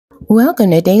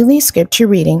Welcome to Daily Scripture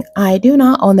Reading. I do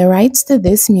not own the rights to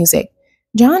this music.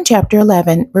 John chapter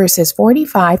 11, verses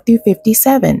 45 through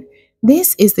 57.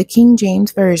 This is the King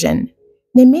James Version.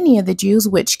 Then many of the Jews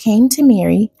which came to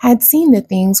Mary had seen the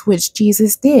things which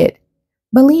Jesus did,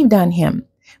 believed on him.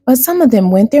 But some of them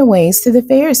went their ways to the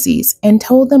Pharisees and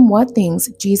told them what things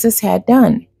Jesus had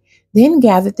done. Then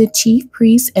gathered the chief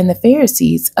priests and the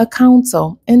Pharisees a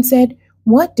council, and said,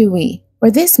 What do we? For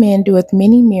this man doeth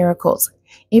many miracles.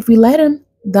 If we let him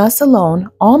thus alone,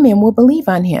 all men will believe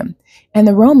on him, and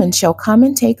the Romans shall come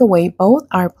and take away both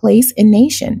our place and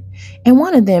nation. And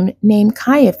one of them, named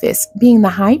Caiaphas, being the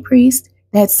high priest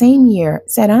that same year,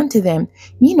 said unto them,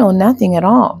 Ye know nothing at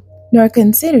all, nor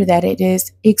consider that it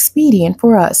is expedient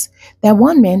for us that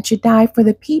one man should die for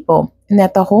the people, and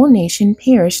that the whole nation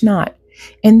perish not.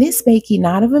 And this spake he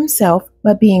not of himself,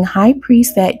 but being high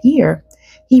priest that year,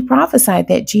 he prophesied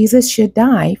that Jesus should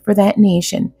die for that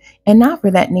nation, and not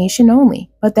for that nation only,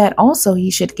 but that also he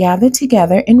should gather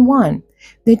together in one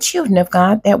the children of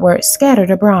God that were scattered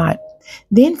abroad.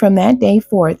 Then from that day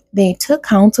forth they took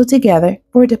counsel together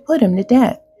for to put him to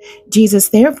death. Jesus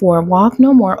therefore walked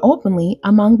no more openly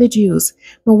among the Jews,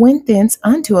 but went thence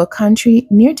unto a country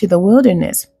near to the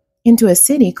wilderness, into a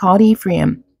city called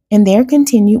Ephraim, and there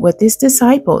continued with his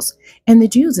disciples. And the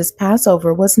Jews'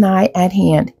 Passover was nigh at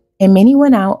hand, and many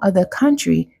went out of the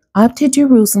country up to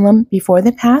Jerusalem before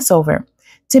the Passover,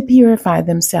 to purify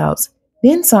themselves.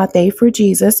 Then sought they for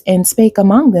Jesus, and spake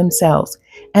among themselves,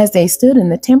 as they stood in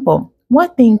the temple,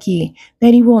 What think ye,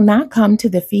 that he will not come to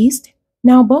the feast?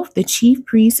 Now both the chief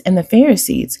priests and the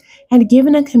Pharisees had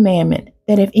given a commandment,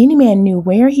 that if any man knew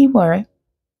where he were,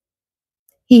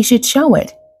 he should show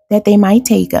it, that they might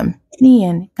take him. The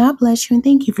end. God bless you, and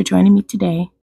thank you for joining me today.